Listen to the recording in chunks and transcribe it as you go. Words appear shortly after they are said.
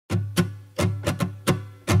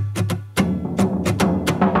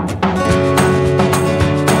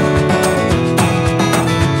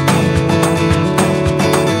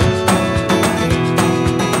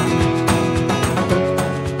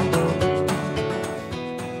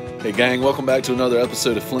Hey gang, welcome back to another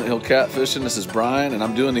episode of Flint Hill Catfishing. This is Brian, and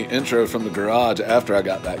I'm doing the intro from the garage after I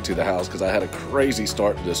got back to the house because I had a crazy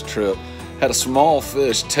start to this trip. Had a small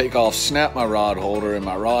fish take off, snap my rod holder, and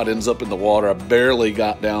my rod ends up in the water. I barely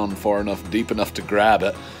got down deep enough to grab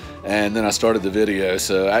it, and then I started the video,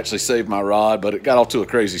 so I actually saved my rod, but it got off to a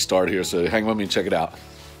crazy start here, so hang with me and check it out.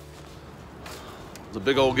 It's a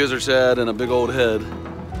big old gizzard's head and a big old head.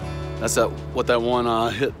 That's what that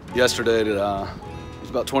one hit yesterday. That it was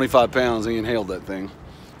about 25 pounds. He inhaled that thing.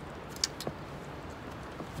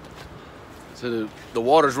 So the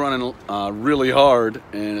water's running really hard,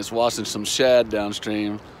 and it's washing some shad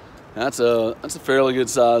downstream. That's a fairly good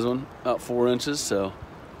size one, about 4 inches. So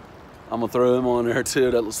I'm gonna throw him on there too.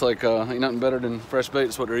 That looks like ain't nothing better than fresh bait.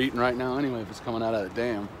 It's what they're eating right now anyway, if it's coming out of the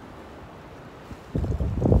dam.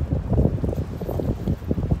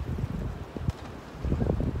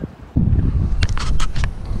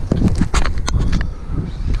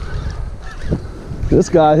 This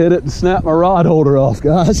guy hit it and snapped my rod holder off,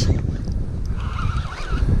 guys.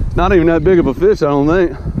 Not even that big of a fish, I don't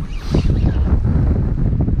think.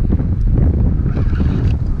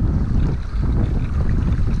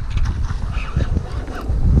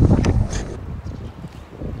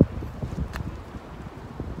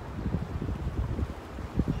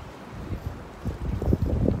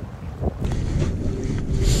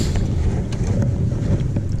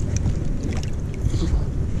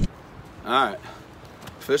 All right.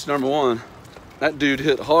 Fish number one. That dude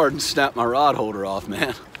hit hard and snapped my rod holder off,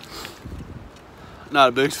 man. Not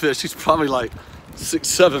a big fish. He's probably like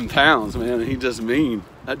 6-7 pounds, man. And he just mean.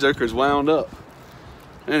 That joker's wound up.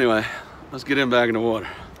 Anyway, let's get him back in the water.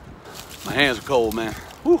 My hands are cold, man.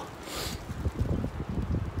 Whew.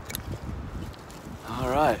 All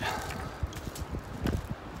right.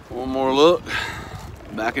 One more look.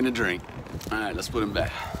 Back in the drink. All right, let's put him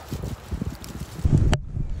back.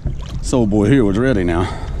 This old boy here was ready now.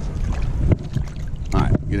 All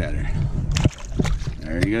right, get out of here.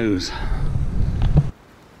 There he goes.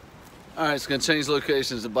 All right, it's gonna change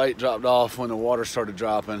locations. The bite dropped off when the water started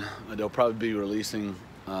dropping. They'll probably be releasing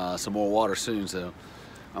some more water soon, so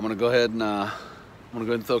I'm gonna go ahead and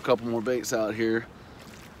throw a couple more baits out here.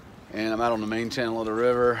 And I'm out on the main channel of the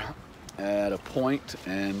river at a point,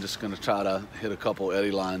 and just gonna try to hit a couple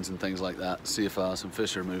eddy lines and things like that. See if some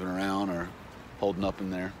fish are moving around or holding up in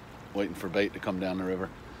there, waiting for bait to come down the river.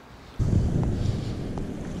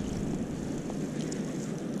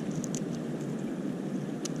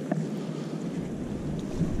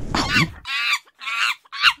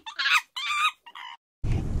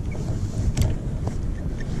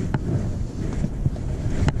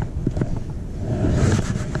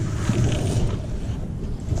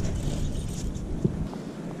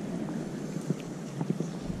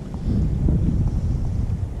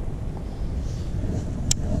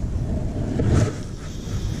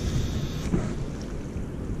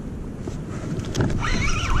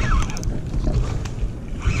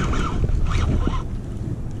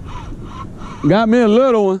 Got me a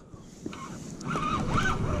little one.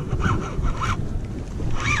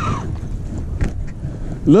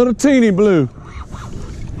 Little teeny blue.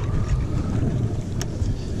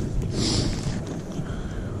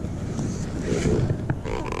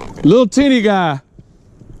 Little teeny guy.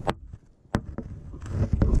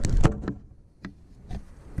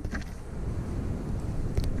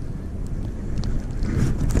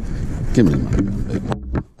 Give me my bait.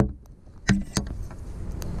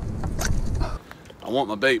 I want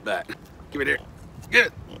my bait back. Give it here. Get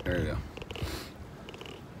it. There you go.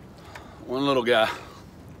 One little guy.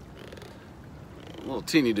 A little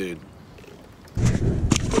teeny dude.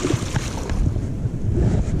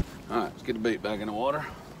 All right, let's get the bait back in the water.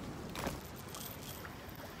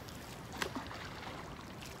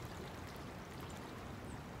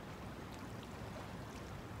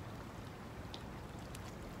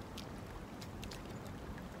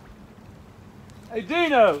 Hey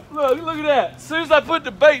Dino, look at that. As soon as I put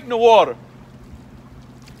the bait in the water.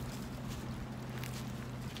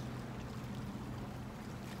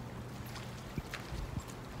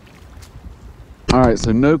 All right,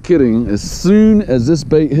 so no kidding, as soon as this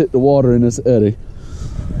bait hit the water in this eddy,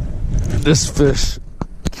 this fish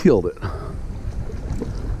killed it.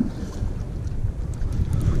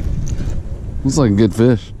 Looks like a good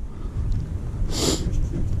fish.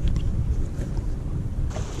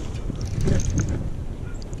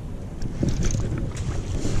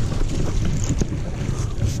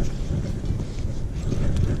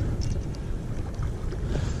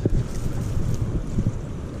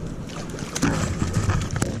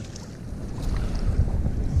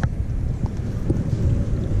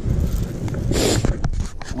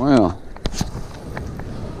 Well,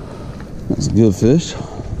 a good fish.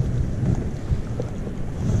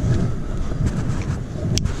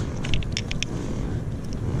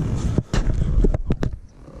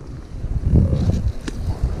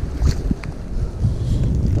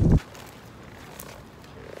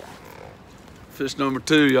 Fish number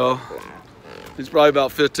 2, y'all. He's probably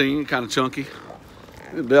about 15, kind of chunky.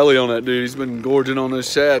 Good belly on that dude. He's been gorging on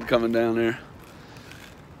this shad coming down there.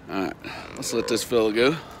 All right, let's let this fella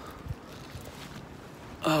go.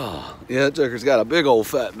 Oh, yeah, that joker's got a big old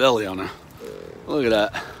fat belly on her. Look at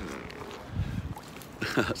that.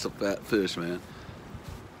 That's a fat fish, man.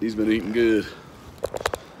 He's been eating good.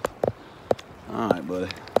 All right, buddy.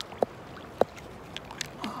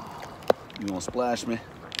 You gonna splash me?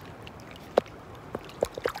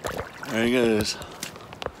 There he goes.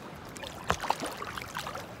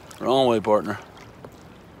 Wrong way, partner.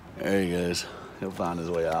 There he goes. He'll find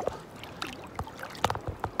his way out.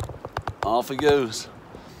 Off he goes.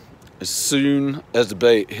 As soon as the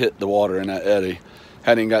bait hit the water in that eddy,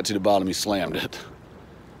 hadn't even got to the bottom, he slammed it.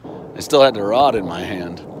 I still had the rod in my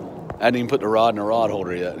hand. I hadn't even put the rod in the rod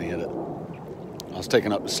holder yet, and he hit it. I was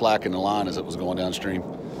taking up the slack in the line as it was going downstream.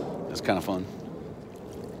 It's kind of fun.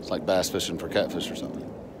 It's like bass fishing for catfish or something.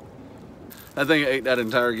 That thing ate that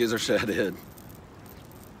entire gizzard shad head.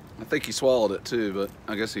 I think he swallowed it too, but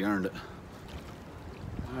I guess he earned it.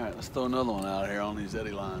 All right, let's throw another one out here on these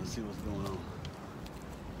eddy lines and see what's going on.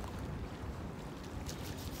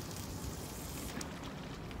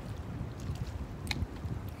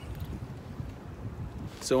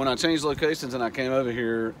 So when I changed locations and I came over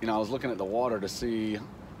here, I was looking at the water to see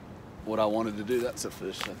what I wanted to do. That's a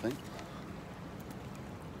fish, I think.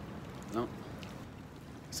 No.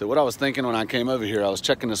 So what I was thinking when I came over here, I was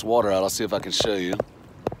checking this water out. I'll see if I can show you.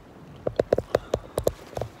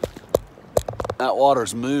 That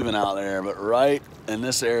water's moving out there, but right in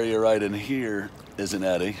this area right in here is an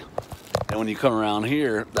eddy. And when you come around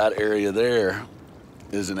here, that area there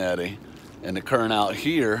is an eddy. And the current out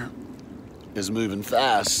here is moving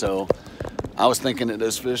fast. So I was thinking that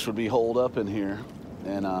those fish would be holed up in here.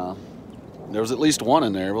 And there was at least one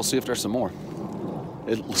in there. We'll see if there's some more.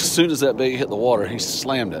 As soon as that bait hit the water, he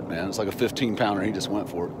slammed it, man. It's like a 15-pounder. He just went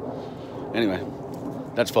for it. Anyway,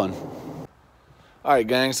 that's fun. All right,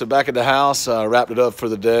 gang, so back at the house, wrapped it up for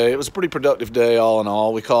the day. It was a pretty productive day all in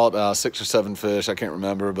all. We caught 6 or 7 fish, I can't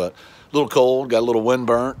remember, but a little cold, got a little wind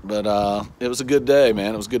burnt, but it was a good day,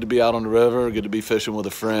 man. It was good to be out on the river, good to be fishing with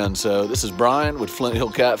a friend. So this is Brian with Flint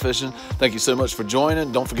Hill Catfishing. Thank you so much for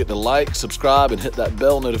joining. Don't forget to like, subscribe, and hit that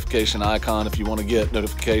bell notification icon if you want to get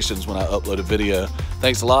notifications when I upload a video.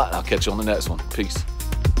 Thanks a lot, and I'll catch you on the next one. Peace.